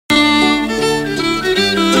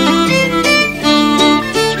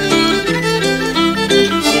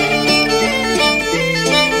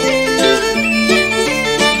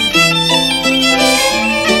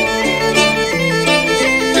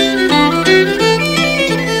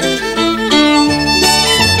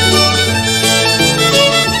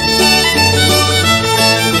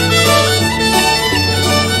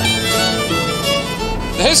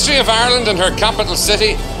of Ireland and her capital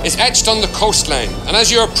city is etched on the coastline, and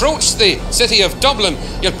as you approach the city of Dublin,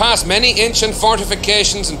 you'll pass many ancient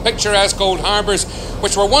fortifications and picturesque old harbours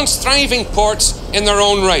which were once thriving ports in their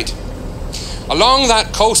own right. Along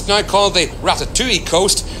that coast, now called the Ratatouille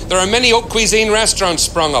Coast, there are many haute cuisine restaurants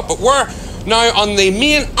sprung up, but we're now on the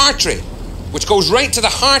main artery, which goes right to the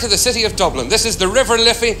heart of the city of Dublin. This is the River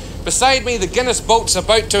Liffey. Beside me, the Guinness boat's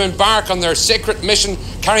about to embark on their sacred mission,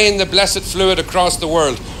 carrying the blessed fluid across the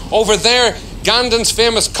world. Over there, Gandon's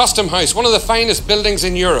famous Custom House, one of the finest buildings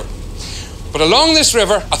in Europe. But along this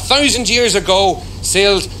river, 1,000 years ago,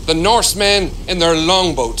 sailed the Norsemen in their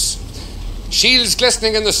longboats. Shields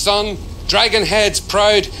glistening in the sun, dragon heads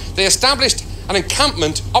proud, they established an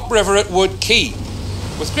encampment upriver at Wood Quay.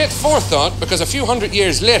 With great forethought, because a few hundred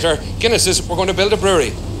years later, Guinnesses were going to build a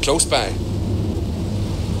brewery close by.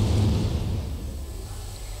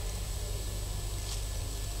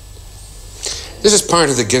 This is part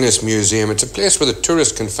of the Guinness Museum. It's a place where the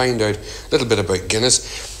tourist can find out a little bit about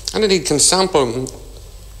Guinness, and indeed can sample,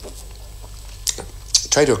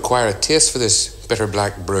 try to acquire a taste for this bitter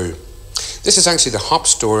black brew. This is actually the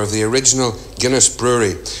Hopstore of the original Guinness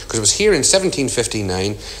Brewery, because it was here in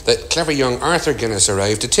 1759 that clever young Arthur Guinness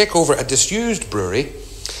arrived to take over a disused brewery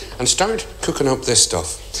and start cooking up this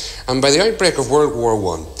stuff. And by the outbreak of World War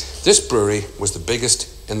I, this brewery was the biggest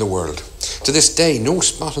in the world. To this day, no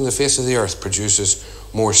spot on the face of the earth produces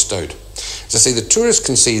more stout. As I say, the tourists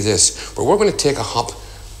can see this, but we're going to take a hop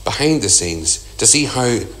behind the scenes to see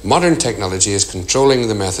how modern technology is controlling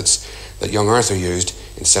the methods that young Arthur used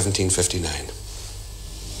in 1759.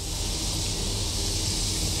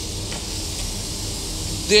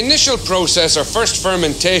 The initial process, or first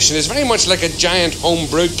fermentation, is very much like a giant home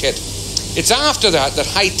brew kit. It's after that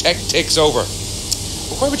high tech takes over.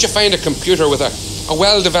 But where would you find a computer with a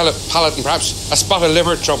well-developed palate and perhaps a spot of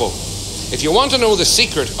liver trouble? If you want to know the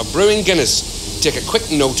secret of brewing Guinness, take a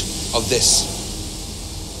quick note of this.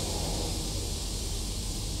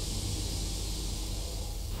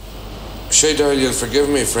 Shay Doyle, you'll forgive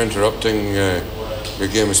me for interrupting your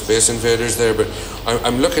game of Space Invaders there, but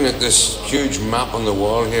I'm looking at this huge map on the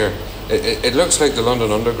wall here. It looks like the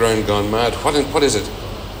London Underground gone mad. What is it?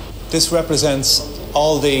 This represents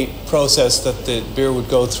all the process that the beer would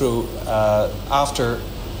go through after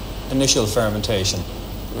initial fermentation.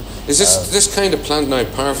 Is this kind of plant now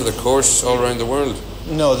par for the course all around the world?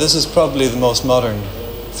 No, this is probably the most modern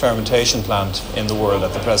fermentation plant in the world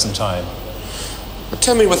at the present time. But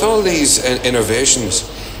tell me, with all these innovations,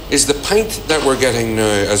 is the pint that we're getting now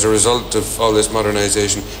as a result of all this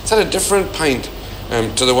modernisation, is that a different pint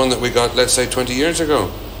to the one that we got, let's say, 20 years ago?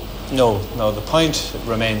 No, the pint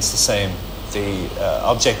remains the same. The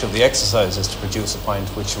object of the exercise is to produce a pint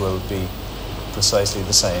which will be precisely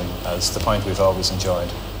the same as the pint we've always enjoyed.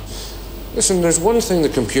 Listen, there's one thing the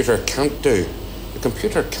computer can't do. The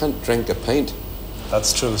computer can't drink a pint.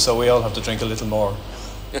 That's true, so we all have to drink a little more.